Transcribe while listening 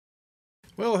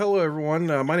Well, hello everyone.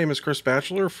 My name is Chris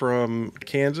Batchelor from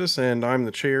Kansas, and I'm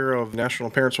the chair of the National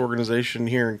Parents Organization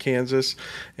here in Kansas.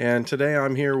 And today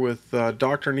I'm here with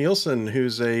Dr. Nielsen,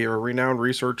 who's a renowned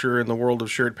researcher in the world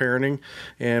of shared parenting.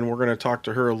 And we're going to talk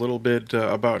to her a little bit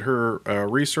about her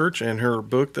research and her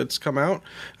book that's come out.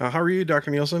 How are you,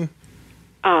 Dr. Nielsen?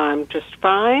 I'm just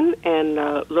fine and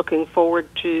looking forward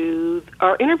to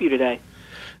our interview today.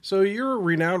 So you're a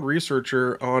renowned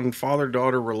researcher on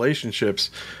father-daughter relationships,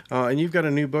 and you've got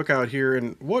a new book out here.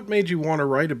 And what made you want to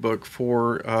write a book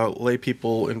for lay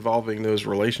people involving those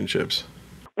relationships?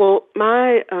 Well,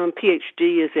 my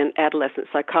PhD is in adolescent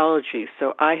psychology,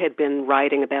 so I had been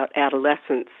writing about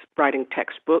adolescence, writing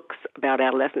textbooks about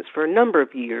adolescence for a number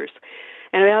of years.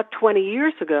 And about 20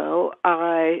 years ago,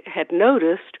 I had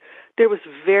noticed there was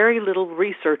very little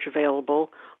research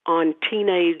available on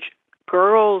teenage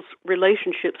girls'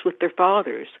 relationships with their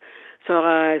fathers. So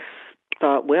I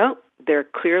thought, well, there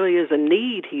clearly is a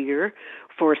need here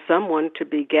for someone to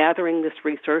be gathering this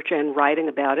research and writing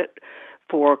about it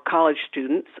for college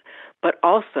students, but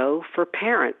also for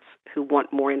parents who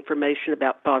want more information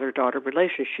about father-daughter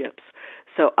relationships.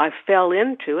 So I fell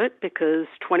into it because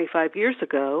 25 years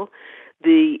ago,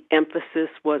 the emphasis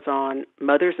was on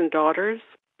mothers and daughters,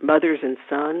 mothers and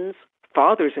sons,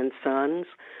 fathers and sons,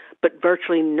 but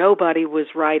virtually nobody was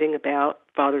writing about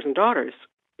fathers and daughters.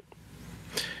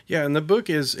 Yeah, and the book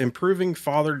is Improving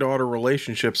Father-Daughter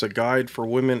Relationships, a guide for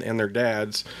women and their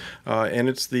dads. And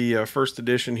it's the first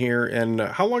edition here. And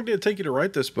how long did it take you to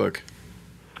write this book?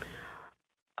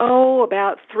 Oh,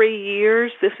 about 3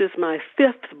 years. This is my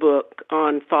fifth book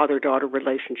on father-daughter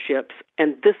relationships,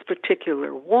 and this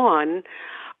particular one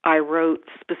I wrote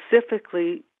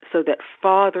specifically so that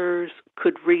fathers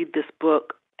could read this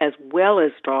book as well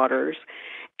as daughters,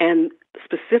 and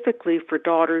specifically for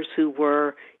daughters who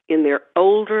were in their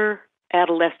older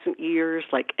adolescent years,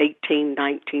 like 18,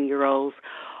 19-year-olds,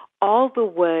 all the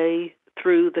way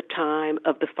through the time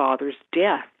of the father's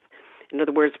death. In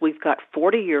other words, we've got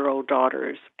 40-year-old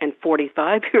daughters and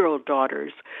 45-year-old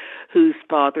daughters whose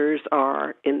fathers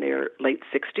are in their late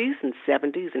 60s and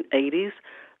 70s and 80s.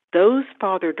 Those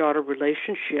father-daughter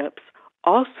relationships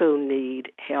also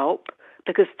need help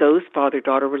because those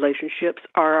father-daughter relationships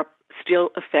are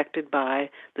still affected by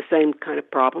the same kind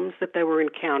of problems that they were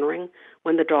encountering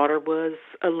when the daughter was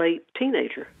a late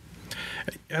teenager.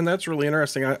 And that's really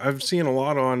interesting. I've seen a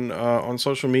lot on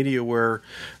social media where,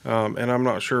 and I'm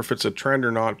not sure if it's a trend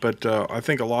or not, but I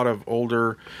think a lot of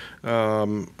older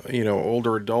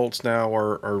adults now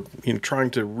are trying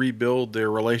to rebuild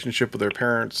their relationship with their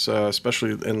parents,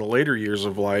 especially in the later years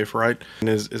of life, right? And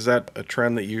is that a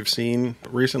trend that you've seen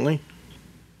recently?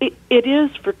 It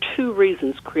is for two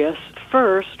reasons, Chris.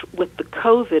 First, with the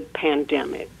COVID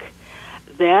pandemic,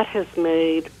 that has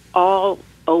made all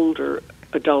older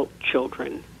adult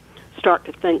children start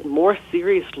to think more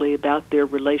seriously about their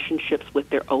relationships with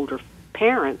their older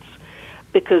parents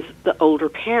because the older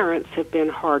parents have been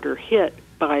harder hit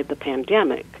by the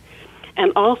pandemic.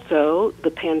 And also, the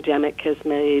pandemic has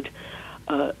made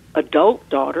adult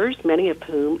daughters, many of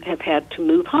whom have had to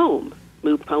move home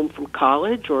from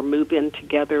college or move in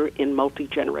together in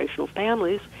multi-generational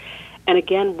families. And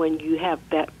again, when you have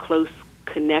that close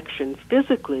connection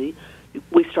physically,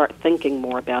 we start thinking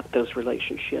more about those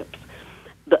relationships.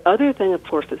 The other thing, of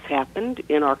course, that's happened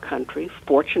in our country,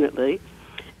 fortunately,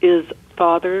 is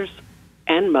fathers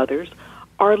and mothers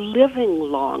are living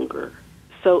longer.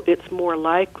 So it's more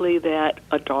likely that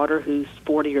a daughter who's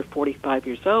 40 or 45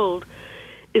 years old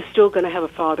is still going to have a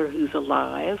father who's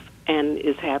alive and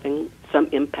is having some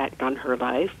impact on her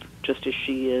life, just as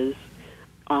she is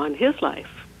on his life.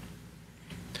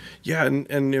 Yeah, and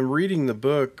in reading the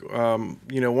book,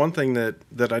 one thing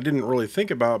that I didn't really think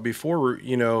about before,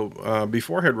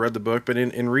 before I had read the book, but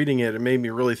in reading it, it made me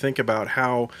really think about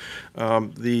how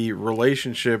the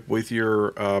relationship with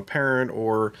your parent,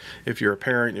 or if you're a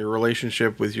parent, your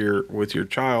relationship with your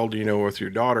child, with your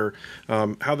daughter,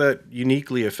 how that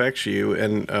uniquely affects you,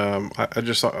 and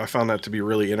I found that to be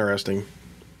really interesting.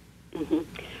 Mm-hmm.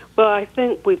 Well, I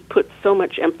think we've put so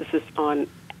much emphasis on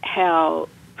how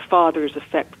fathers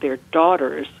affect their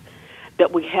daughters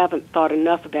that we haven't thought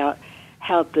enough about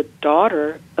how the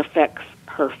daughter affects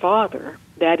her father.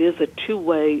 That is a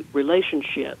two-way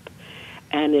relationship.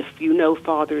 And if you know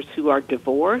fathers who are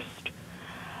divorced,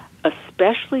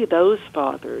 especially those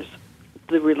fathers,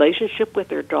 the relationship with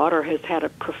their daughter has had a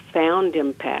profound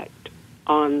impact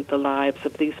on the lives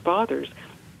of these fathers.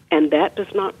 And that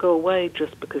does not go away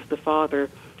just because the father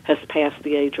has passed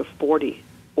the age of 40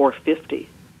 or 50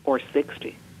 or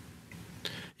 60.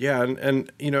 Yeah,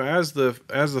 and as the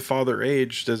father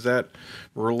aged, does that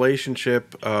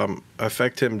relationship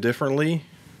affect him differently?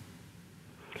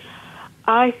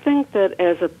 I think that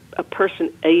as a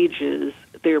person ages,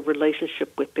 their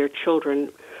relationship with their children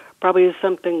probably is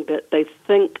something that they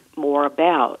think more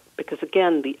about. Because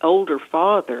again, an older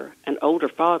father,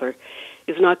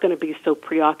 is not going to be so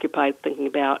preoccupied thinking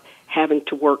about having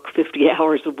to work 50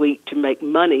 hours a week to make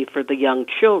money for the young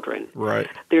children. Right.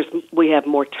 We have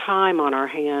more time on our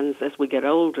hands as we get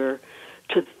older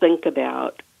to think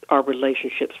about our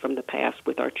relationships from the past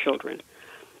with our children.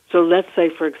 So let's say,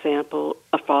 for example,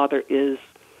 a father is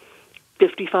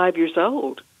 55 years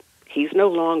old. He's no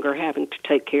longer having to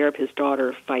take care of his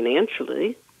daughter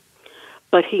financially,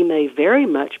 but he may very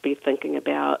much be thinking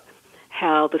about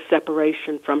how the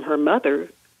separation from her mother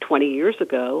 20 years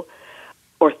ago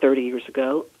or 30 years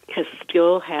ago has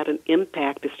still had an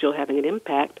impact, is still having an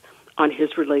impact on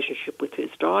his relationship with his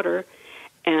daughter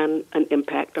and an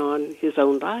impact on his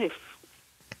own life.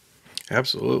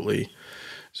 Absolutely.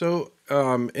 So,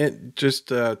 and just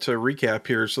to recap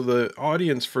here, so the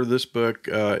audience for this book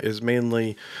is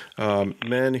mainly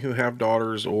men who have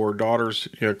daughters, or daughters,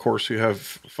 of course, who have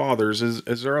fathers.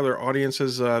 Is there other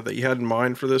audiences that you had in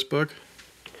mind for this book?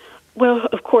 Well,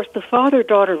 of course, the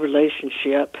father-daughter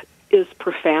relationship is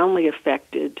profoundly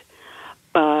affected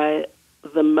by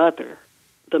the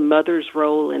mother's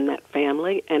role in that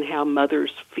family, and how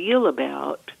mothers feel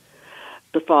about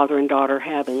the father and daughter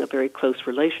having a very close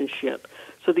relationship.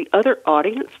 So the other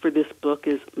audience for this book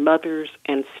is mothers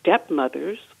and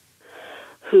stepmothers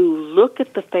who look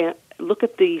at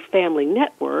the family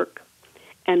network,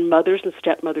 and mothers and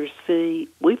stepmothers see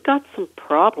we've got some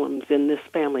problems in this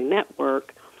family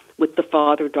network with the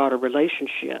father-daughter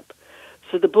relationship.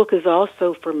 So the book is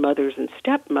also for mothers and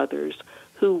stepmothers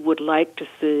who would like to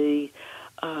see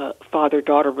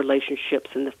father-daughter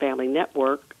relationships in the family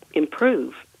network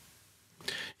improve.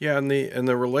 Yeah, and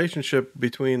the relationship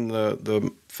between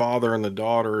the father and the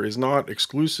daughter is not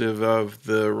exclusive of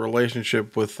the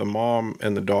relationship with the mom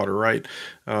and the daughter, right?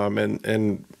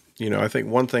 And I think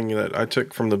one thing that I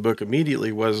took from the book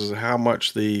immediately was how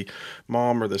much the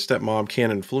mom or the stepmom can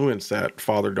influence that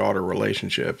father-daughter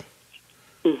relationship.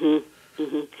 Mm-hmm.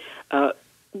 Mm-hmm.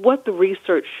 What the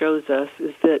research shows us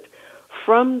is that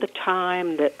from the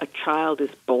time that a child is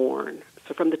born,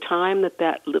 so from the time that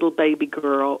that little baby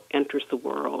girl enters the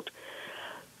world,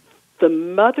 the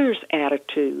mother's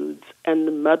attitudes and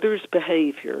the mother's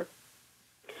behavior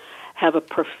have a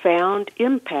profound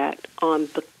impact on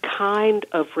the kind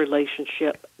of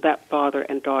relationship that father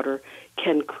and daughter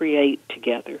can create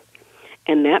together.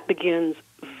 And that begins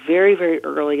very, very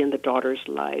early in the daughter's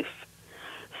life.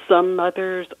 Some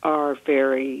mothers are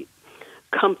very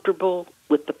comfortable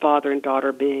with the father and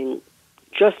daughter being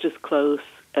just as close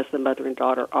as the mother and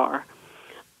daughter are.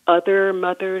 Other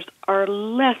mothers are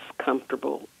less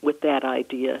comfortable with that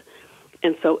idea.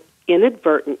 And so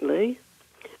inadvertently,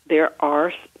 there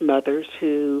are mothers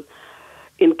who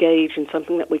engage in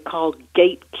something that we call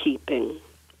gatekeeping.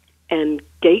 And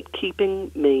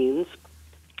gatekeeping means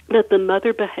that the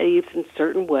mother behaves in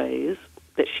certain ways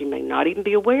that she may not even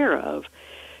be aware of.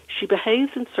 She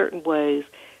behaves in certain ways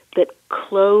that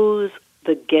close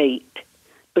the gate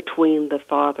between the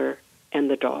father and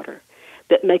the daughter,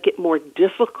 that make it more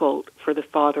difficult for the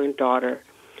father and daughter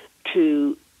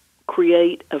to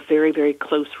create a very, very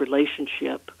close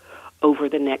relationship over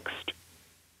the next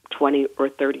 20 or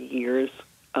 30 years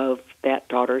of that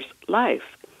daughter's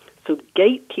life. So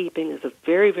gatekeeping is a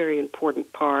very, very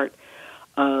important part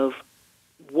of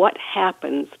what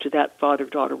happens to that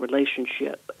father-daughter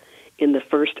relationship in the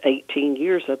first 18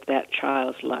 years of that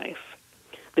child's life.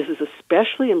 This is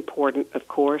especially important, of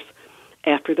course,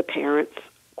 after the parents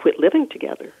quit living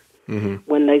together. Mm-hmm.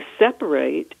 When they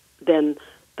separate, then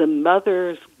the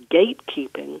mother's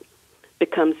gatekeeping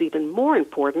becomes even more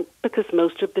important because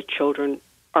most of the children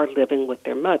are living with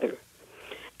their mother.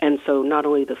 And so not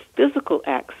only the physical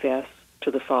access to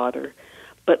the father,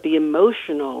 but the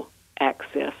emotional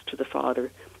access to the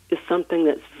father is something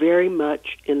that's very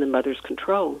much in the mother's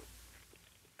control.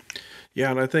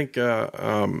 Yeah, and I think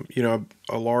a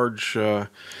large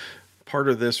part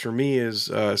of this for me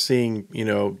is seeing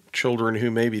children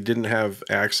who maybe didn't have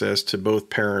access to both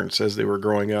parents as they were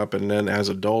growing up, and then as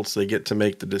adults they get to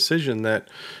make the decision that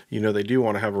they do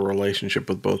want to have a relationship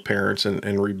with both parents,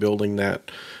 and rebuilding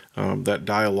that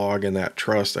dialogue and that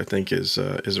trust, I think is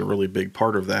a really big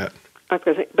part of that.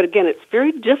 But again, it's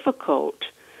very difficult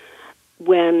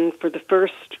when for the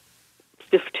first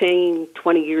 15,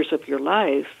 20 years of your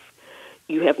life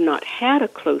you have not had a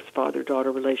close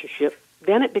father-daughter relationship.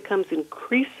 Then it becomes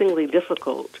increasingly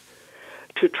difficult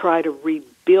to try to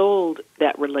build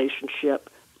that relationship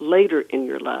later in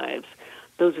your lives.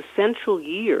 Those essential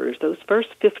years, those first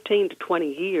 15 to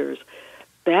 20 years,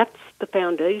 that's the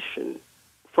foundation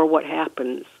for what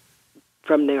happens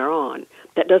from there on.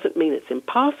 That doesn't mean it's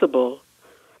impossible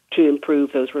to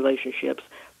improve those relationships,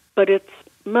 but it's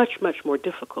much, much more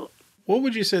difficult. What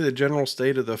would you say the general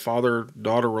state of the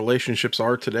father-daughter relationships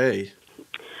are today?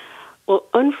 Well,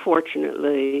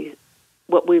 unfortunately,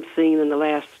 what we've seen in the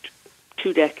last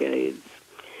 2 decades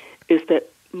is that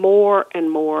more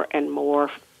and more and more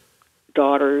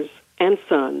daughters and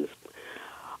sons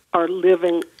are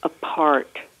living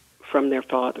apart from their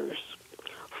fathers.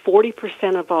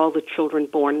 40% of all the children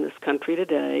born in this country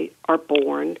today are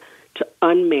born to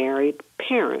unmarried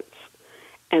parents.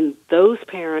 And those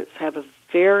parents have a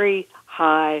very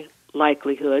high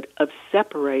likelihood of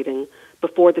separating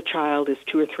before the child is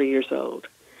 2 or 3 years old.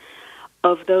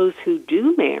 Of those who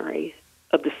do marry,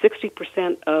 of the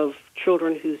 60% of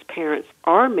children whose parents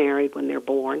are married when they're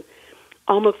born,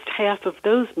 almost half of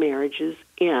those marriages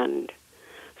end.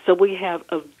 So we have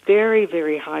a very,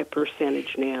 very high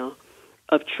percentage now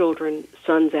of children,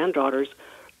 sons and daughters,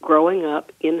 growing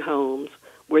up in homes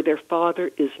where their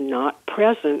father is not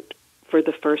present for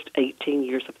the first 18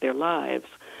 years of their lives.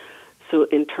 So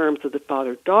in terms of the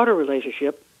father-daughter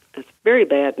relationship, it's very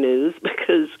bad news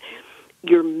because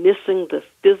you're missing the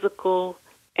physical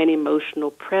and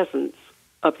emotional presence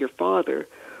of your father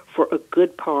for a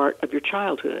good part of your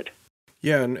childhood.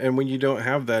 Yeah, and when you don't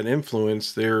have that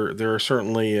influence, there are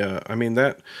certainly,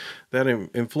 that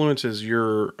influences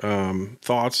your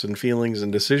thoughts and feelings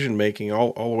and decision making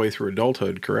all the way through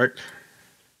adulthood. Correct?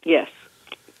 Yes,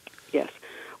 yes.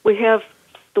 We have,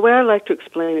 the way I like to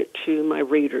explain it to my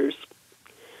readers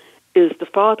is the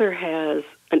father has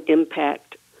an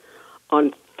impact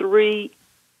on 3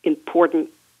 important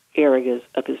areas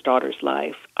of his daughter's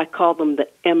life. I call them the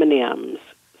M&Ms,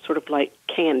 sort of like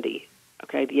candy,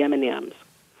 okay, the M&Ms.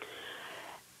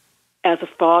 As a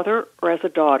father or as a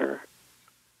daughter,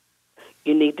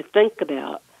 you need to think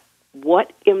about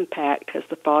what impact has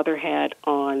the father had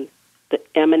on the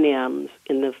M&Ms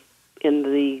in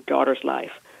the daughter's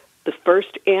life. The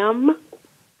first M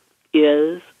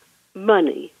is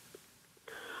money.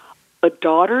 A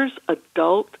daughter's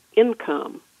adult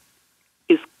income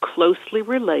is closely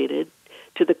related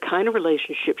to the kind of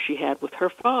relationship she had with her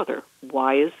father.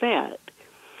 Why is that?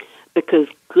 Because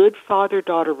good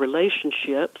father-daughter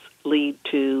relationships lead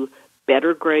to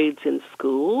better grades in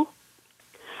school,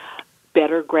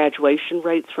 better graduation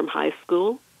rates from high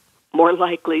school, more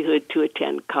likelihood to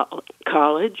attend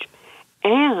college,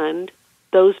 and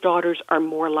those daughters are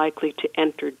more likely to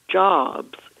enter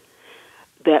jobs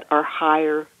that are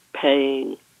higher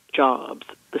paying jobs,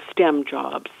 the STEM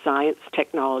jobs, science,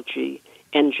 technology,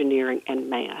 engineering, and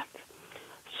math.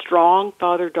 Strong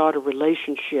father-daughter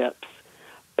relationships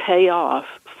pay off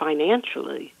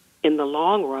financially in the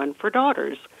long run for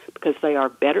daughters because they are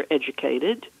better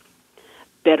educated,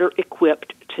 better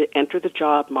equipped to enter the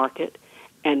job market,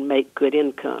 and make good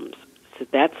incomes. So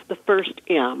that's the first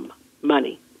M,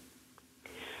 money.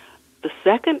 The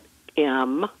second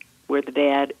M, where the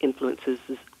dad influences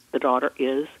the daughter,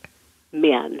 is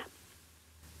men.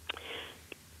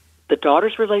 The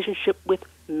daughter's relationship with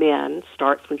men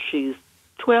starts when she's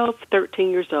 12,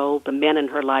 13 years old. The men in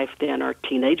her life then are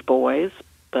teenage boys,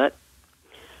 but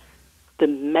the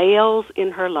males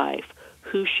in her life,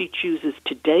 who she chooses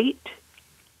to date,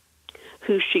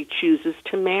 who she chooses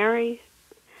to marry,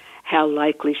 how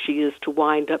likely she is to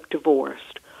wind up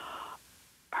divorced.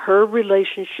 Her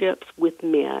relationships with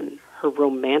men, her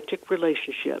romantic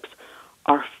relationships,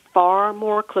 are far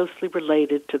more closely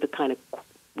related to the kind of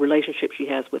relationship she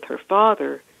has with her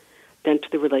father than to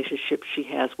the relationship she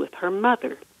has with her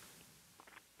mother.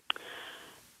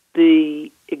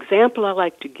 The example I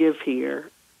like to give here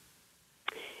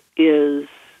is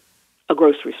a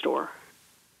grocery store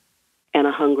and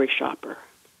a hungry shopper.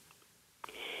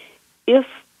 If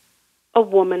a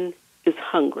woman is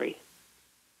hungry,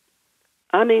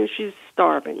 I mean she's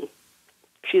starving,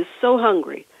 she is so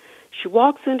hungry, she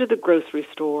walks into the grocery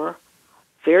store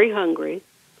very hungry,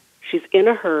 she's in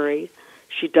a hurry,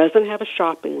 she doesn't have a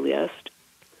shopping list,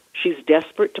 she's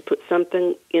desperate to put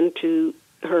something into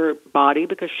her body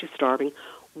because she's starving.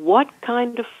 What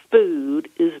kind of food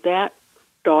is that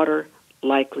daughter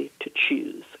likely to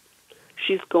choose?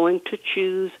 She's going to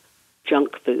choose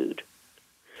junk food.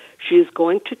 She is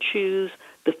going to choose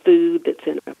the food that's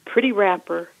in a pretty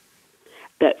wrapper,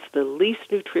 that's the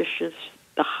least nutritious,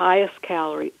 the highest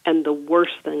calorie, and the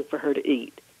worst thing for her to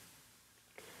eat.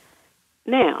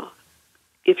 Now,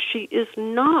 if she is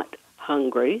not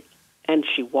hungry and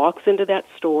she walks into that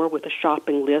store with a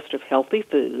shopping list of healthy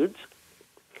foods,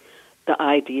 The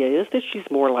idea is that she's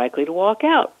more likely to walk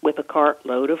out with a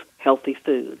cartload of healthy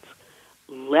foods.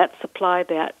 Let's apply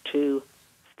that to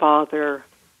father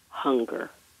hunger.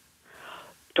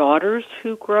 Daughters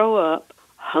who grow up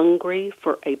hungry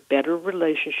for a better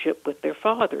relationship with their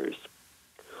fathers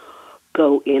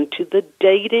go into the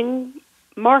dating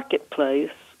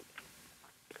marketplace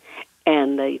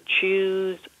and they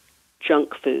choose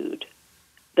junk food.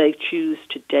 They choose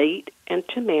to date and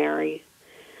to marry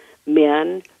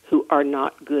men who are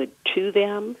not good to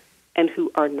them and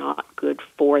who are not good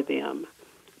for them,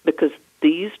 because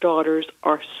these daughters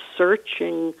are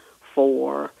searching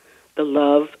for the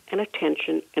love and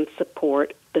attention and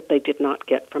support that they did not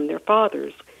get from their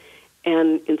fathers.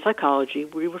 And in psychology,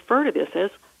 we refer to this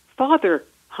as father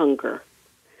hunger.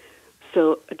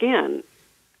 So again,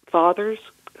 fathers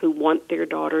who want their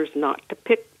daughters not to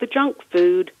pick the junk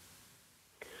food,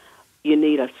 you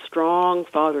need a strong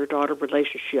father-daughter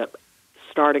relationship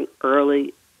starting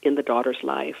early in the daughter's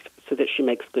life so that she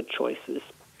makes good choices.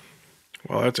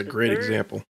 Well, that's a great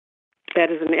example.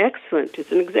 That is an excellent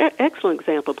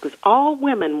example, because all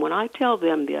women, when I tell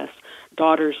them this,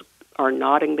 daughters are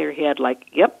nodding their head like,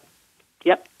 yep,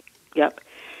 yep, yep.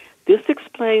 This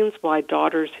explains why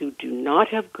daughters who do not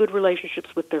have good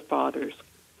relationships with their fathers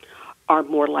are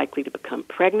more likely to become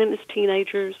pregnant as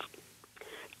teenagers,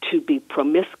 to be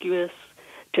promiscuous,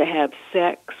 to have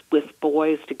sex with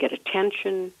boys to get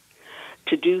attention,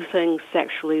 to do things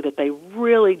sexually that they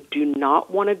really do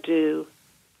not want to do,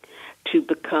 to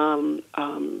become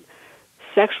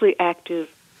sexually active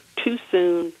too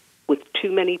soon with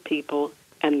too many people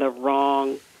and the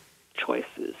wrong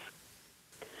choices.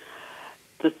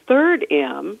 The third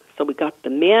M, so we got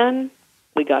the men,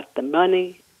 we got the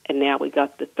money, and now we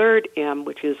got the third M,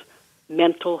 which is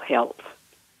mental health.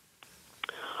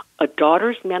 A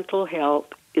daughter's mental health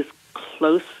is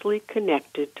closely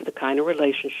connected to the kind of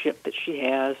relationship that she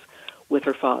has with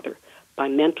her father. By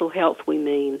mental health, we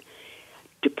mean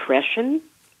depression,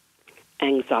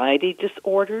 anxiety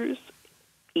disorders,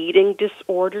 eating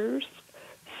disorders,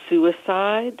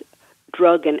 suicide,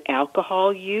 drug and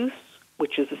alcohol use,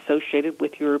 which is associated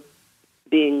with your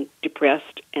being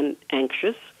depressed and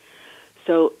anxious.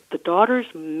 So the daughter's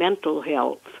mental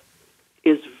health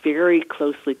is very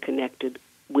closely connected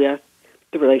with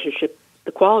the relationship,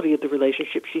 the quality of the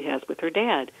relationship she has with her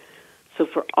dad. So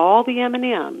for all the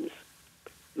M&Ms,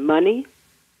 money,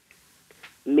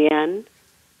 men,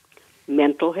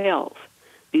 mental health,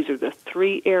 these are the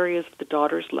three areas of the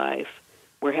daughter's life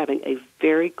where having a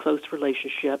very close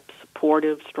relationship,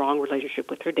 supportive, strong relationship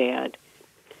with her dad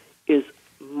is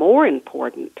more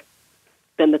important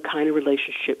than the kind of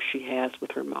relationship she has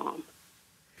with her mom.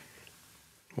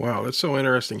 Wow, that's so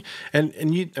interesting.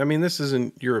 And you, I mean, this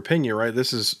isn't your opinion, right?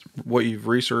 This is what you've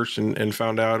researched and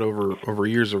found out over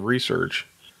years of research.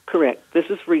 Correct. This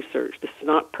is research. This is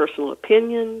not personal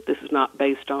opinion. This is not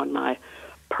based on my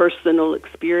personal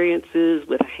experiences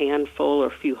with a handful or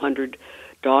a few hundred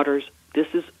daughters.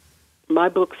 My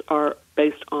books are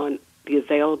based on the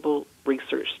available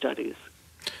research studies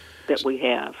that we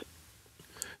have.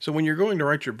 So when you're going to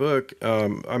write your book,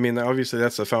 I mean, obviously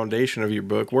that's the foundation of your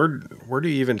book. Where do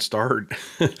you even start?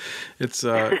 It's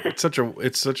such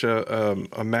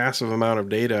a massive amount of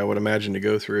data, I would imagine, to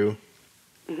go through.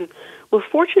 Mm-hmm. Well,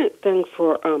 fortunate thing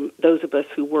for those of us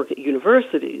who work at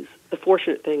universities, the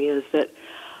fortunate thing is that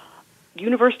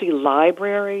university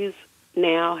libraries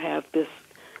now have this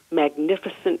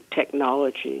magnificent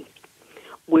technology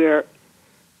where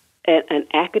an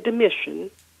academician,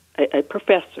 a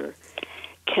professor,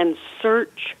 can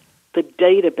search the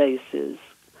databases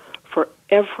for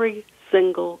every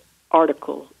single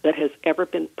article that has ever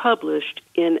been published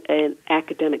in an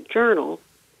academic journal.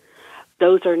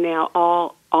 Those are now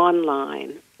all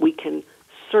online. We can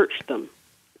search them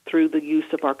through the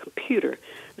use of our computer.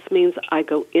 This means I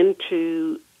go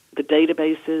into the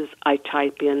databases, I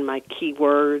type in my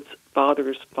keywords,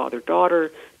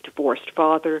 father-daughter, divorced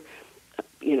father,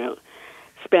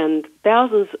 spend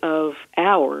thousands of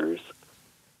hours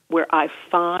where I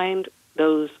find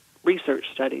those research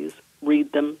studies,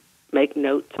 read them, make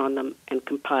notes on them, and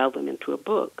compile them into a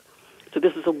book. So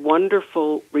this is a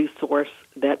wonderful resource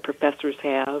that professors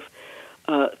have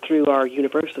through our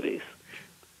universities.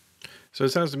 So it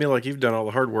sounds to me like you've done all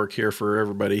the hard work here for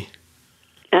everybody.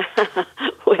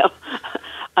 Well,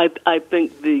 I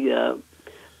think the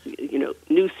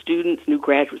new students, new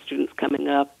graduate students coming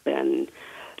up, and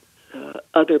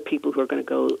other people who are going to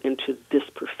go into this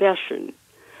profession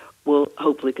will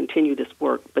hopefully continue this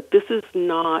work. But this is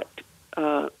not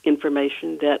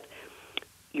information that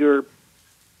your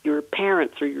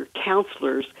parents or your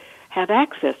counselors have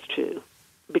access to.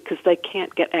 because they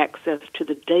can't get access to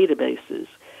the databases.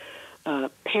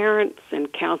 Parents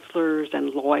and counselors and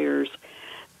lawyers,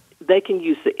 they can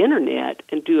use the internet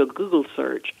and do a Google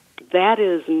search. That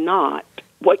is not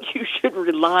what you should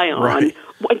rely on Right.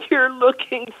 when you're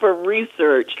looking for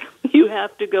research. You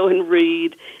have to go and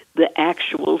read the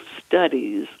actual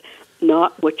studies,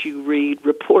 not what you read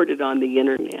reported on the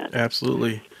internet.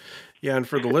 Absolutely. Yeah, and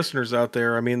for the listeners out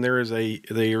there, I mean, there is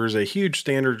a huge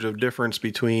standard of difference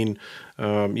between,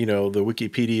 the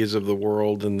Wikipedias of the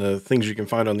world and the things you can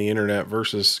find on the internet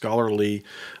versus scholarly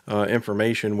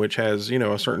information, which has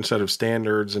a certain set of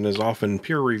standards and is often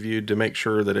peer reviewed to make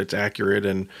sure that it's accurate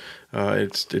and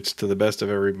it's to the best of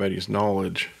everybody's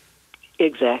knowledge.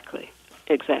 Exactly.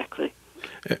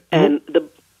 Uh, And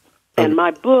Okay.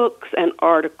 my books and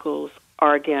articles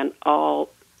are, again, all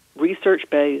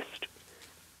research-based,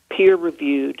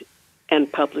 peer-reviewed,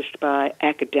 and published by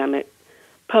academic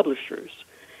publishers.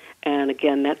 And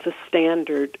again, that's a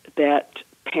standard that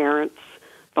parents,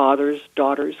 fathers,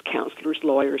 daughters, counselors,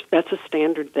 lawyers, that's a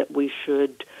standard that we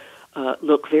should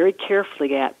look very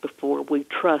carefully at before we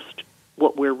trust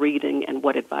what we're reading and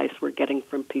what advice we're getting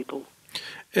from people.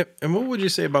 And what would you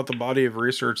say about the body of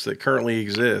research that currently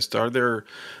exists?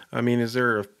 Is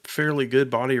there a fairly good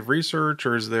body of research,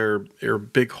 or is there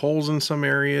big holes in some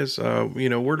areas?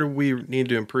 Where do we need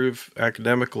to improve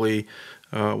academically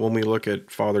when we look at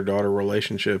father-daughter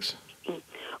relationships?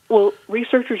 Well,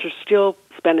 researchers are still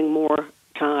spending more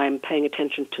time paying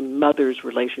attention to mothers'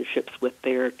 relationships with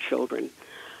their children,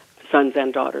 sons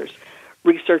and daughters.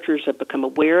 Researchers have become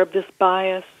aware of this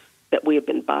bias, that we have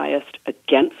been biased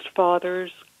against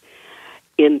fathers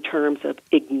in terms of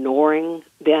ignoring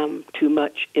them too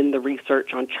much in the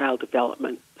research on child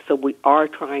development. So we are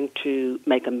trying to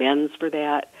make amends for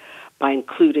that by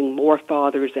including more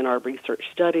fathers in our research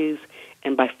studies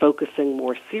and by focusing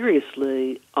more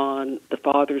seriously on the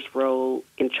father's role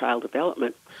in child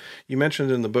development. You mentioned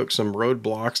in the book some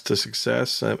roadblocks to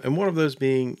success, and one of those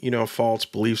being, false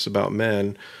beliefs about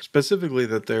men, specifically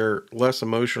that they're less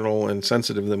emotional and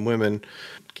sensitive than women.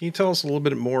 Can you tell us a little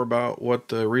bit more about what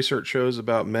the research shows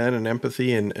about men and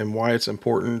empathy and why it's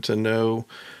important to know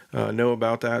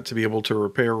about that to be able to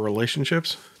repair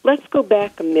relationships? Let's go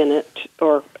back a minute,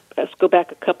 or let's go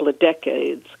back a couple of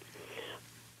decades.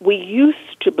 We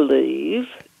used to believe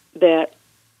that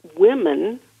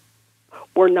women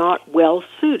were not well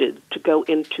suited to go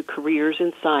into careers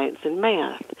in science and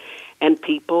math. And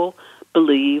people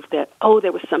believed that,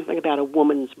 there was something about a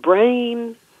woman's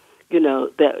brain,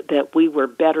 that we were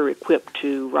better equipped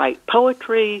to write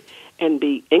poetry and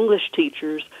be English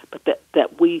teachers, but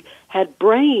that we had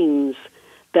brains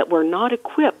that were not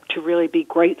equipped to really be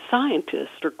great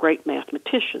scientists or great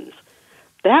mathematicians.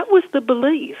 That was the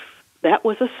belief. That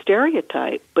was a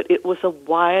stereotype, but it was a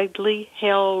widely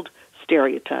held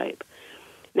stereotype.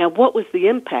 Now, what was the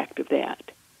impact of that?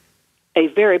 A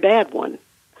very bad one,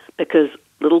 because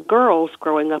little girls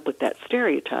growing up with that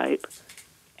stereotype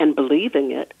and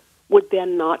believing it would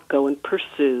then not go and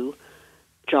pursue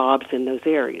jobs in those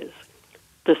areas.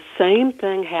 The same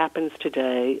thing happens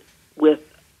today with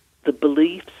the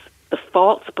beliefs, the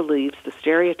false beliefs, the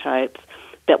stereotypes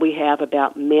that we have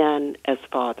about men as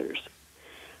fathers.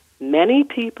 Many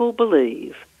people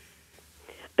believe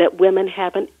that women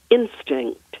have an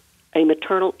instinct, a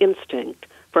maternal instinct,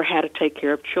 for how to take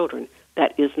care of children.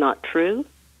 That is not true.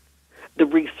 The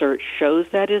research shows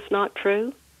that is not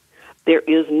true. There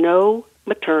is no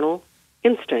maternal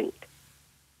instinct.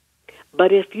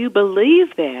 But if you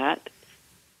believe that,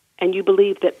 and you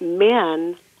believe that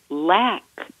men lack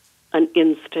an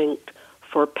instinct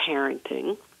for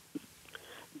parenting,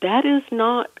 that is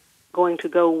not going to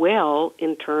go well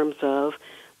in terms of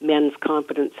men's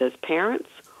confidence as parents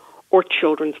or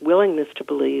children's willingness to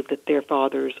believe that their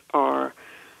fathers are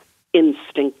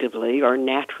instinctively or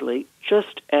naturally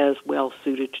just as well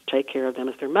suited to take care of them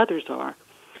as their mothers are.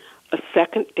 A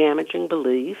second damaging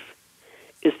belief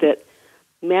is that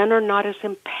men are not as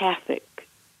empathic,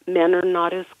 men are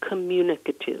not as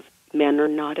communicative, men are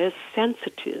not as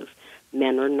sensitive,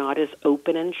 men are not as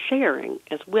open and sharing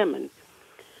as women.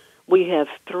 We have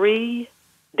 3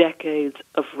 decades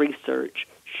of research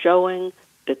showing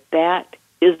that that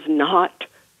is not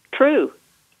true.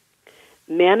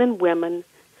 Men and women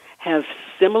have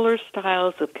similar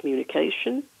styles of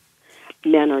communication.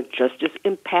 Men are just as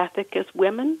empathic as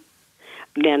women.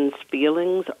 Men's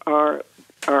feelings are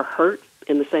hurt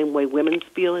in the same way women's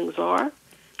feelings are.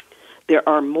 There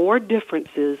are more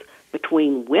differences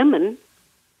between women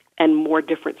and more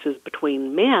differences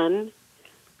between men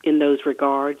in those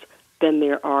regards than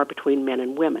there are between men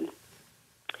and women.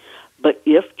 But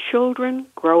if children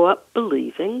grow up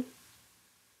believing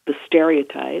the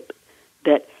stereotype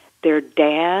that their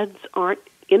dads aren't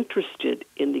interested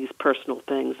in these personal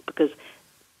things because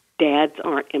dads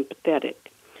aren't empathetic.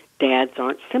 Dads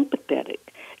aren't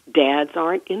sympathetic. Dads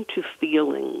aren't into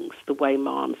feelings the way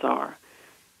moms are.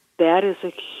 That is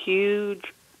a huge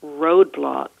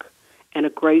roadblock and a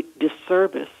great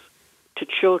disservice to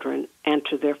children and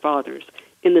to their fathers.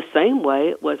 In the same way,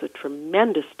 it was a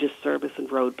tremendous disservice and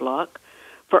roadblock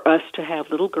for us to have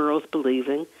little girls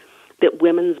believing that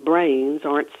women's brains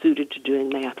aren't suited to doing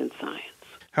math and science.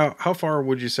 How far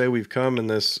would you say we've come in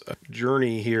this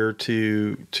journey here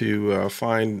to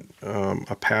find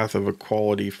a path of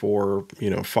equality for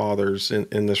fathers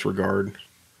in this regard?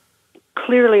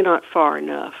 Clearly not far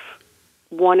enough.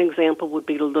 One example would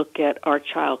be to look at our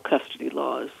child custody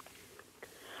laws.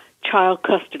 Child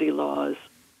custody laws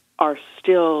are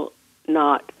still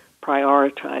not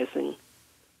prioritizing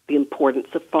the importance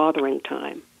of fathering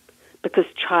time because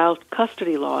child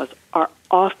custody laws are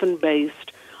often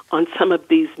based on some of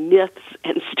these myths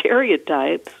and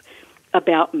stereotypes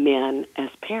about men as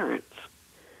parents.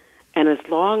 And as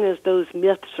long as those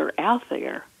myths are out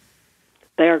there,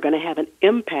 they are going to have an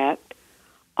impact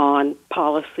on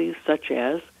policies such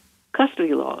as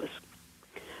custody laws.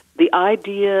 The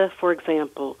idea, for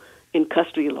example, in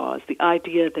custody laws, the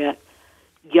idea that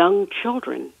young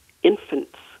children,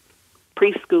 infants,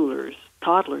 preschoolers,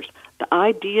 toddlers, the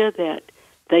idea that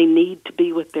they need to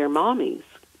be with their mommies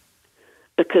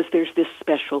because there's this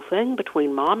special thing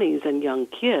between mommies and young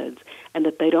kids and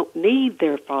that they don't need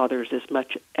their fathers as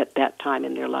much at that time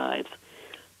in their lives.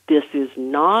 This is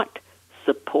not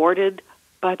supported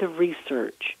by the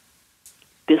research.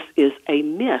 This is a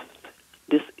myth.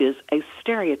 This is a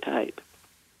stereotype.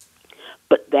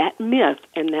 But that myth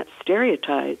and that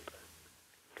stereotype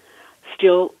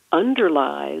still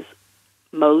underlies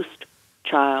most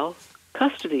child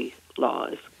custody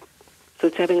laws. So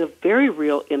it's having a very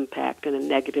real impact and a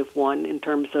negative one in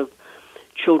terms of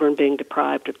children being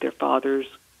deprived of their father's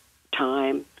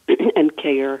time and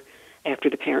care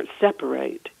after the parents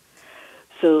separate.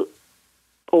 So,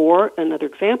 or another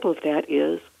example of that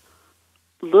is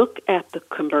look at the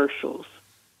commercials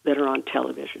that are on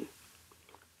television.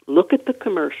 Look at the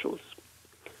commercials.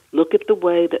 Look at the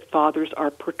way that fathers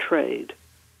are portrayed.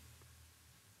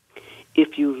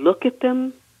 If you look at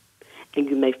them, and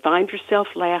you may find yourself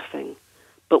laughing,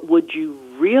 but would you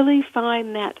really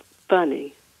find that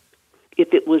funny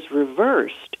if it was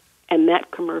reversed and that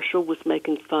commercial was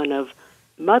making fun of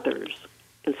mothers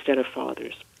instead of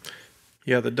fathers?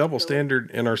 Yeah, the double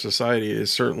standard in our society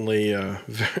is certainly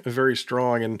very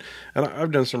strong, and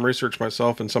I've done some research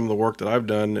myself, and some of the work that I've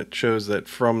done it shows that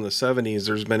from the 70s,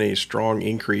 there's been a strong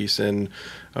increase in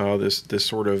this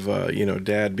sort of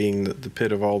dad being the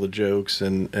pit of all the jokes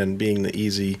and being the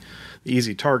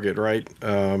easy target, right?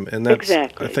 And that's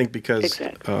exactly. I think because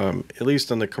at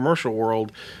least in the commercial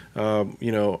world,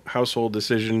 household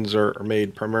decisions are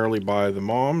made primarily by the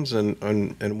moms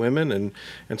and women,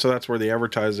 and so that's where the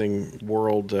advertising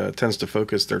world tends to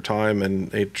focus their time, and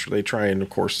they try and of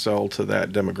course sell to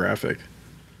that demographic.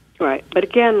 Right, but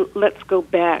again, let's go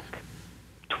back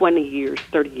 20 years,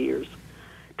 30 years.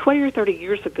 20 or 30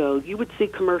 years ago, you would see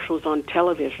commercials on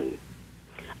television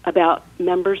about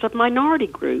members of minority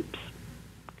groups.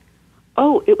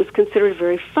 Oh, it was considered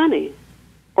very funny.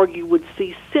 Or you would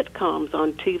see sitcoms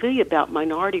on TV about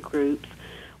minority groups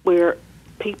where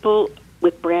people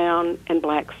with brown and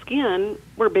black skin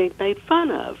were being made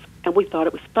fun of, and we thought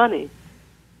it was funny.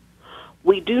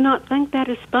 We do not think that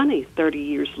is funny 30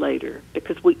 years later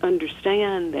because we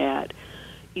understand that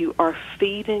you are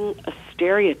feeding a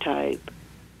stereotype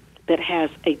that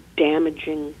has a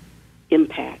damaging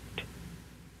impact.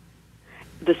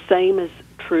 The same is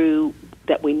true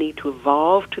that we need to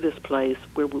evolve to this place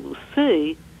where we will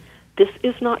see this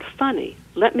is not funny.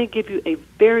 Let me give you a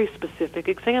very specific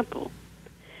example.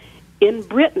 In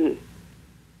Britain,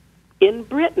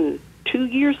 2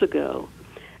 years ago,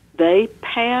 they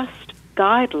passed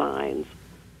guidelines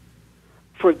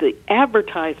for the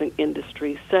advertising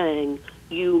industry saying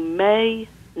you may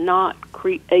not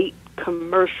create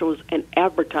commercials and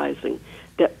advertising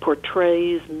that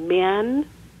portrays men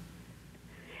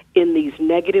in these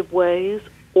negative ways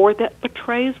or that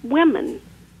portrays women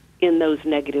in those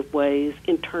negative ways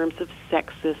in terms of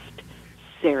sexist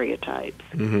stereotypes.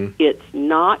 Mm-hmm. It's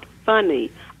not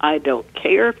funny. I don't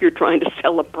care if you're trying to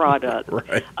sell a product.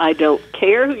 Right. I don't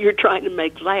care who you're trying to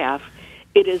make laugh.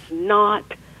 It is not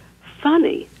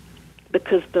funny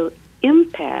because the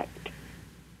impact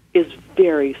is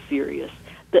very serious.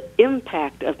 The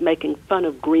impact of making fun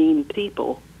of green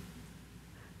people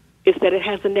is that it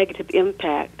has a negative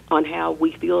impact on how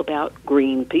we feel about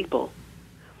green people.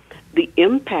 The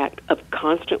impact of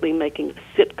constantly making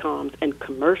sitcoms and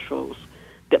commercials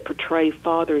that portray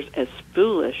fathers as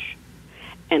foolish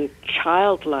and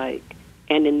childlike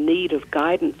and in need of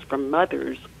guidance from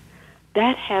mothers,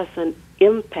 that has an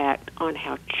impact on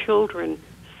how children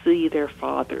see their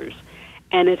fathers,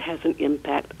 and it has an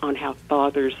impact on how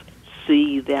fathers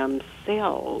see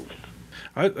themselves.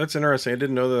 That's interesting. I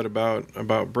didn't know that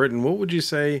about Britain. What would you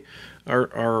say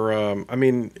are I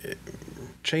mean,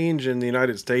 change in the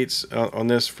United States on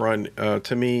this front?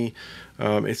 To me,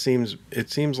 it seems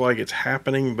like it's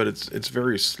happening, but it's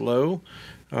very slow.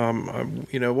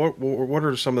 What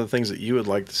are some of the things that you would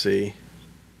like to see?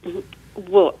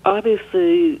 Well,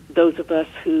 obviously, those of us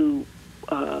who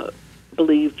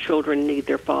believe children need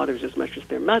their fathers as much as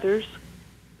their mothers,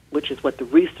 which is what the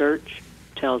research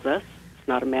tells us. It's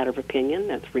not a matter of opinion,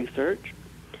 that's research.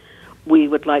 We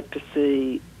would like to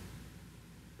see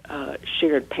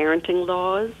shared parenting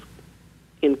laws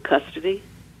in custody.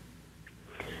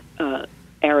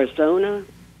 Arizona,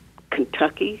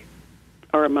 Kentucky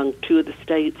are among two of the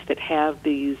states that have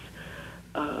these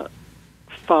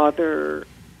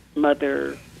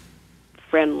father-mother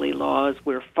friendly laws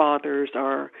where fathers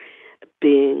are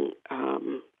being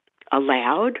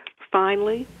allowed,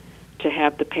 finally, to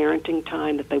have the parenting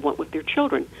time that they want with their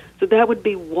children. So that would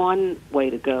be one way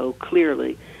to go,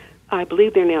 clearly. I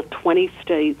believe there are now 20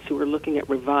 states who are looking at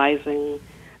revising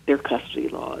their custody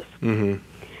laws. Mm-hmm.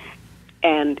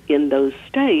 And in those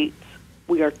states,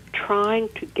 we are trying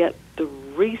to get the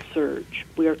research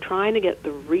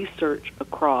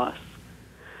across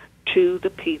to the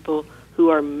people who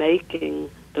are making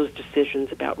those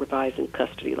decisions about revising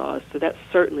custody laws. So that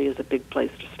certainly is a big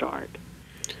place to start.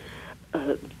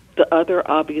 The other,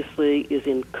 obviously, is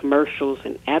in commercials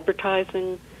and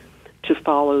advertising, to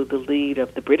follow the lead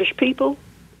of the British people,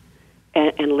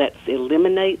 and let's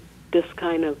eliminate this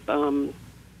kind of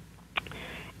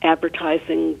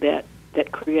advertising that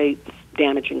creates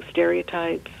damaging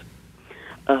stereotypes.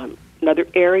 Another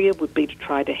area would be to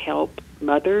try to help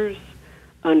mothers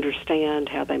understand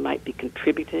how they might be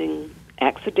contributing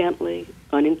accidentally,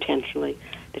 unintentionally,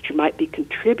 that you might be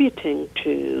contributing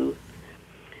to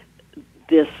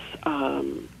this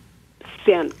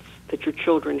sense that your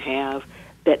children have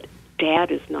that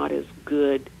dad is not as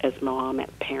good as mom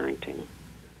at parenting.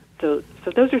 So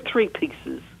those are three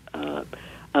pieces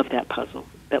of that puzzle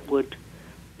that would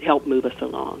help move us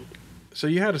along. So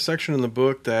you had a section in the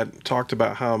book that talked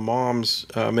about how moms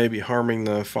may be harming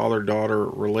the father-daughter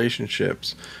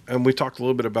relationships. And we talked a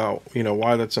little bit about,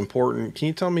 why that's important. Can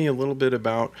you tell me a little bit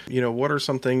about, what are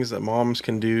some things that moms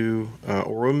can do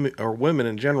or women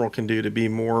in general can do to be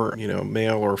more,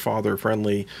 male or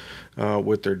father-friendly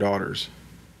with their daughters?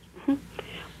 Mm-hmm.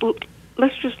 Well,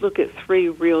 let's just look at three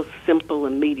real simple,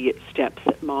 immediate steps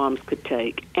that moms could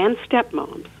take, and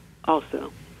stepmoms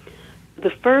also. The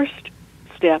first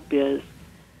step is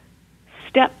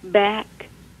step back,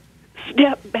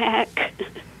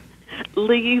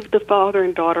 leave the father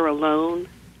and daughter alone,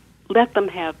 let them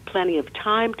have plenty of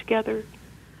time together,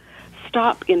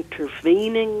 stop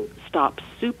intervening, stop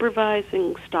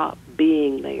supervising, stop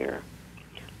being there.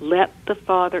 Let the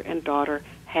father and daughter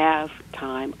have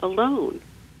time alone.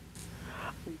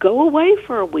 Go away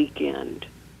for a weekend.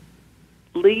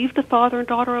 Leave the father and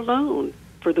daughter alone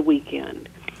for the weekend.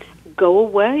 Go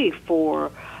away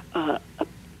for an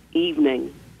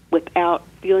evening without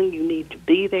feeling you need to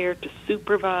be there to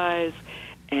supervise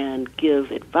and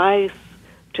give advice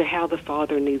to how the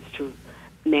father needs to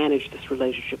manage this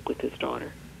relationship with his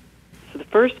daughter. So the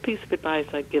first piece of advice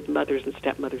I'd give mothers and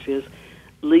stepmothers is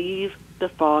leave the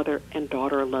father and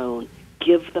daughter alone.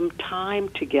 Give them time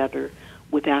together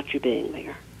without you being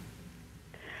there.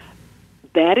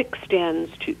 That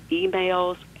extends to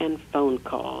emails and phone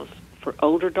calls. For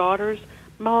older daughters,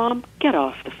 Mom, get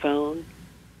off the phone.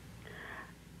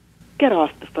 Get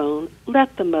off the phone.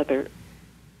 Let the mother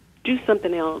do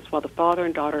something else while the father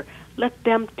and daughter, let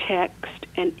them text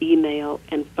and email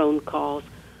and phone calls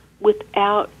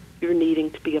without your needing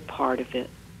to be a part of it.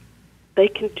 They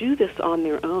can do this on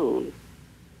their own.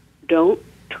 Don't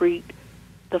treat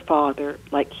the father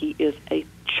like he is a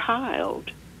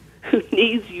child who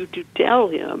needs you to tell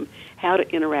him how to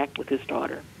interact with his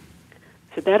daughter.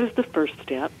 So that is the first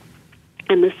step.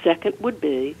 And the second would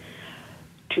be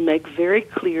to make very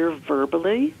clear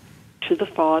verbally to the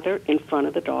father in front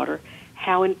of the daughter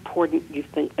how important you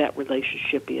think that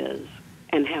relationship is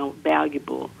and how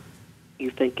valuable you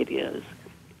think it is.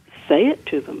 Say it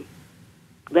to them.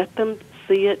 Let them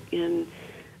see it in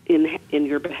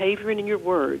your behavior and in your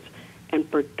words. And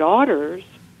for daughters,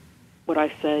 what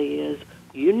I say is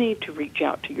you need to reach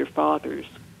out to your fathers.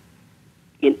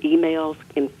 in emails,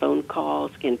 in phone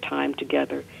calls, in time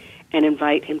together, and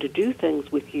invite him to do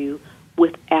things with you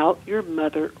without your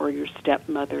mother or your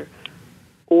stepmother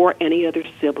or any other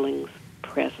siblings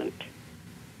present.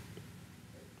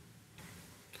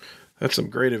 That's some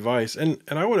great advice, and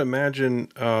I would imagine,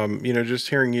 just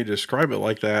hearing you describe it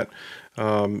like that,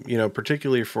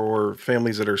 particularly for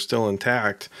families that are still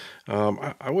intact,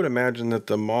 I would imagine that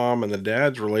the mom and the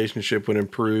dad's relationship would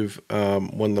improve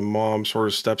when the mom sort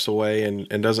of steps away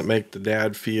and doesn't make the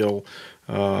dad feel,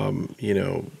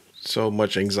 so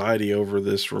much anxiety over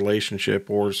this relationship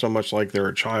or so much like they're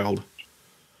a child.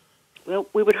 Well,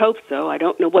 we would hope so. I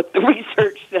don't know what the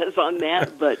research says on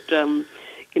that, but to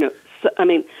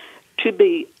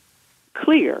be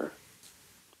clear,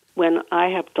 when I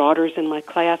have daughters in my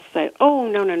class say, "Oh,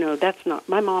 no, that's not,"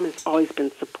 my mom has always been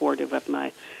supportive of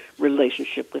my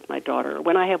relationship with my daughter.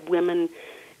 When I have women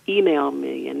email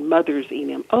me and mothers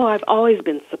email, "Oh, I've always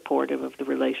been supportive of the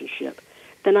relationship,"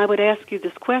 then I would ask you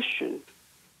this question.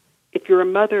 If you're a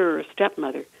mother or a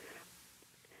stepmother,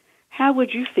 how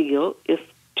would you feel if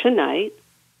tonight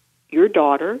your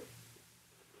daughter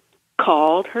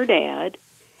called her dad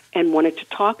and wanted to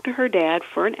talk to her dad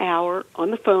for an hour on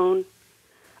the phone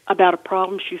about a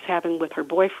problem she's having with her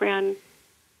boyfriend,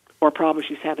 or a problem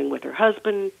she's having with her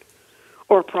husband,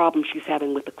 or a problem she's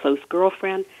having with a close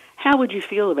girlfriend? How would you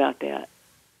feel about that?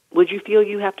 Would you feel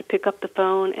you have to pick up the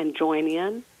phone and join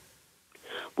in?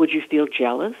 Would you feel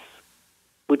jealous?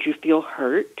 Would you feel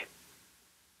hurt?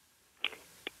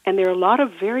 And there are a lot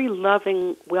of very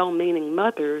loving, well-meaning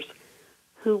mothers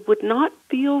who would not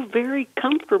feel very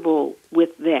comfortable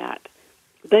with that.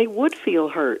 They would feel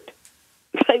hurt.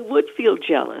 They would feel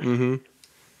jealous. Mm-hmm.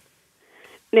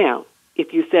 Now,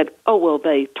 if you said, "Oh, well,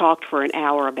 they talked for an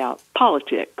hour about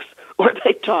politics," or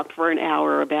they talked for an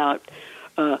hour about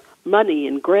money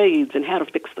and grades and how to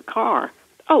fix the car,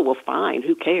 oh, well, fine,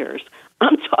 who cares?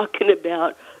 I'm talking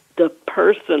about the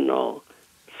personal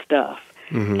stuff.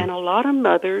 Mm-hmm. And a lot of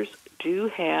mothers do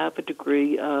have a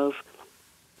degree of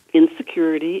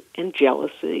insecurity and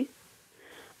jealousy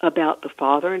about the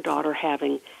father and daughter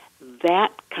having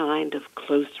that kind of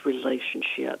close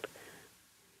relationship.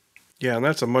 Yeah, and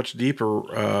that's a much deeper,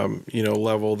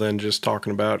 level than just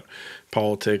talking about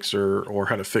politics or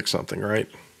how to fix something, right?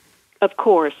 Of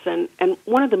course, and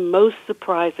one of the most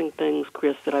surprising things,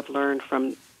 Chris, that I've learned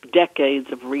from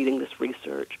decades of reading this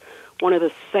research, one of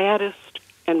the saddest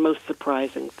and most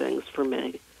surprising things for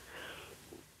me,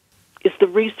 is the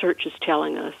research is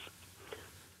telling us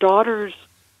daughters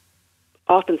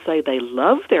often say they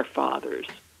love their fathers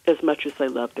as much as they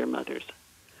love their mothers.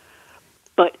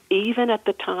 But even at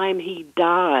the time he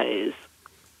dies,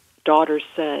 daughters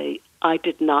say, "I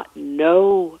did not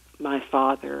know my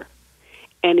father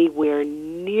anywhere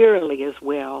nearly as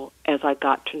well as I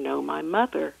got to know my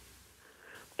mother,"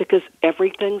 because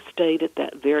everything stayed at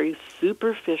that very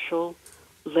superficial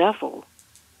level.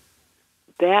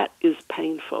 That is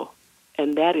painful,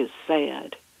 and that is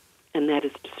sad, and that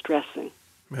is distressing.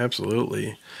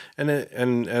 Absolutely.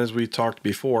 And as we talked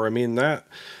before, I mean,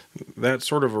 that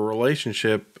sort of a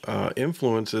relationship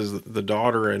influences the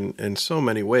daughter in so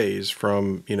many ways,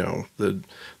 from, the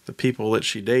people that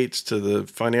she dates to the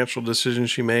financial decisions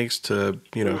she makes to,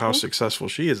 how successful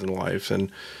she is in life.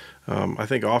 And I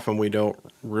think often we don't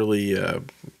really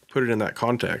put it in that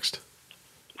context.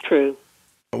 True.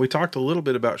 We talked a little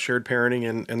bit about shared parenting,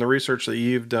 and the research that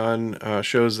you've done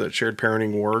shows that shared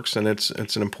parenting works, and it's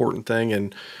an important thing.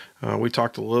 And we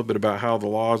talked a little bit about how the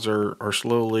laws are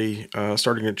slowly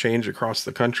starting to change across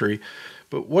the country.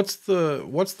 But what's the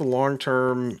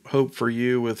long-term hope for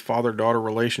you with father-daughter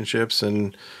relationships,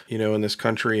 and in this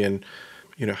country? And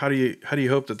how do you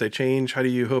hope that they change? How do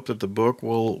you hope that the book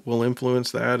will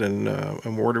influence that?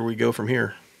 And where do we go from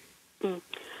here?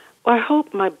 Well, I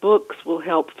hope my books will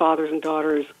help fathers and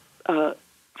daughters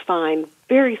find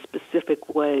very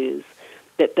specific ways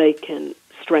that they can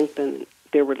strengthen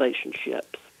their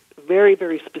relationships, very,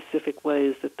 very specific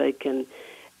ways that they can,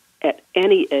 at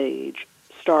any age,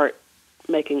 start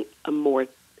making a more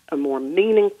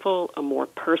meaningful, a more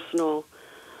personal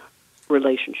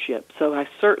relationship. So I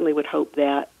certainly would hope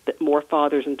that more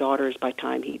fathers and daughters, by the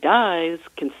time he dies,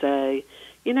 can say,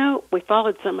 we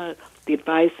followed some of the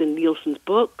advice in Nielsen's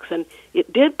books, and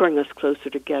it did bring us closer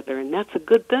together, and that's a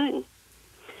good thing.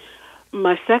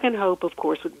 My second hope, of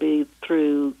course, would be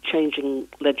through changing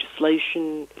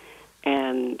legislation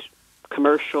and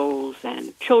commercials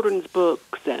and children's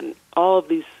books and all of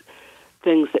these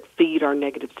things that feed our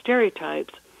negative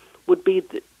stereotypes, would be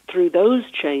that through those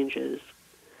changes,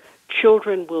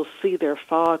 children will see their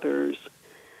fathers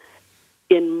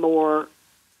in more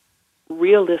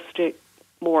realistic,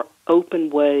 more open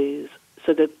ways,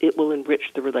 so that it will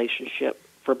enrich the relationship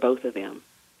for both of them.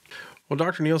 Well,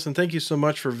 Dr. Nielsen, thank you so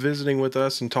much for visiting with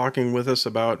us and talking with us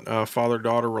about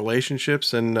father-daughter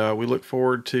relationships. And we look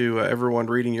forward to everyone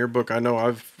reading your book. I know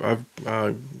I've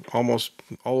almost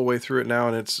all the way through it now,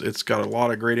 and it's got a lot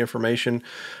of great information.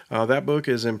 That book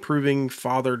is Improving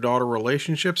Father-Daughter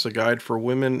Relationships: A Guide for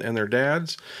Women and Their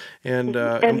Dads. And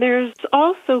there's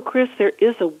also, Chris,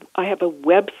 I have a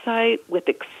website with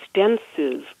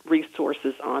extensive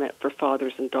resources on it for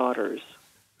fathers and daughters.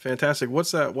 Fantastic.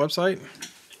 What's that website?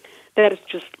 That is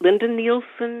just Linda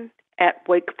Nielsen at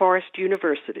Wake Forest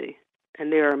University.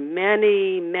 And there are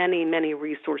many, many, many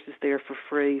resources there for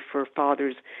free for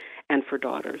fathers and for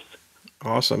daughters.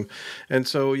 Awesome. And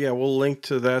so, yeah, we'll link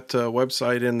to that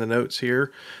website in the notes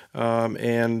here.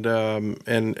 And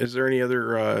is there any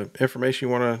other information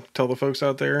you want to tell the folks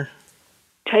out there?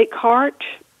 Take heart,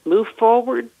 move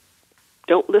forward.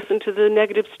 Don't listen to the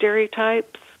negative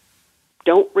stereotypes.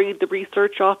 Don't read the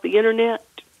research off the internet.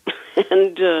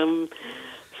 And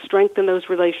strengthen those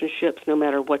relationships no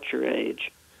matter what your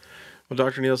age. Well,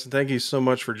 Dr. Nielsen, thank you so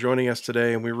much for joining us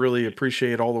today, and we really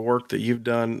appreciate all the work that you've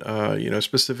done,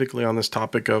 specifically on this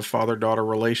topic of father-daughter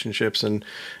relationships and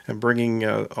bringing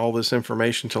all this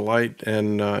information to light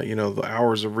and, the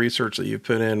hours of research that you've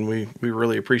put in. We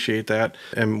really appreciate that,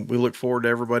 and we look forward to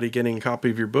everybody getting a copy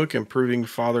of your book, Improving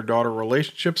Father-Daughter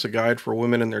Relationships: A Guide for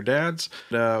Women and Their Dads.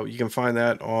 You can find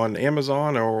that on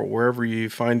Amazon or wherever you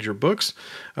find your books.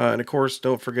 And, of course,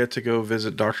 don't forget to go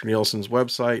visit Dr. Nielsen's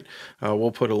website.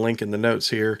 We'll put a link in the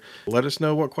notes here. Let us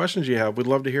know what questions you have. We'd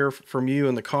love to hear from you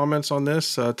in the comments on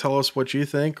this. Tell us what you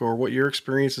think or what your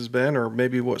experience has been, or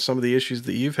maybe what some of the issues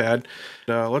that you've had.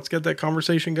 Let's get that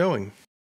conversation going.